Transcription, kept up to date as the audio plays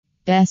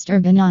Best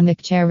ergonomic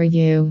chair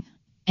review.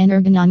 An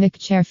ergonomic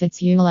chair fits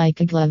you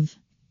like a glove.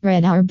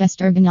 Read our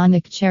best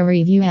ergonomic chair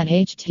review at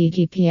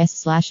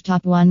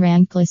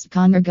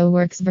https:/top1ranklist.com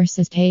Ergoworks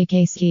vs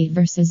KKC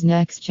vs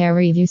Next Chair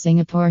Review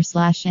Singapore/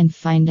 and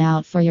find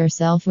out for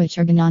yourself which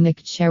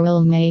ergonomic chair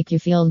will make you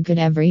feel good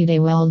every day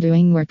while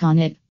doing work on it.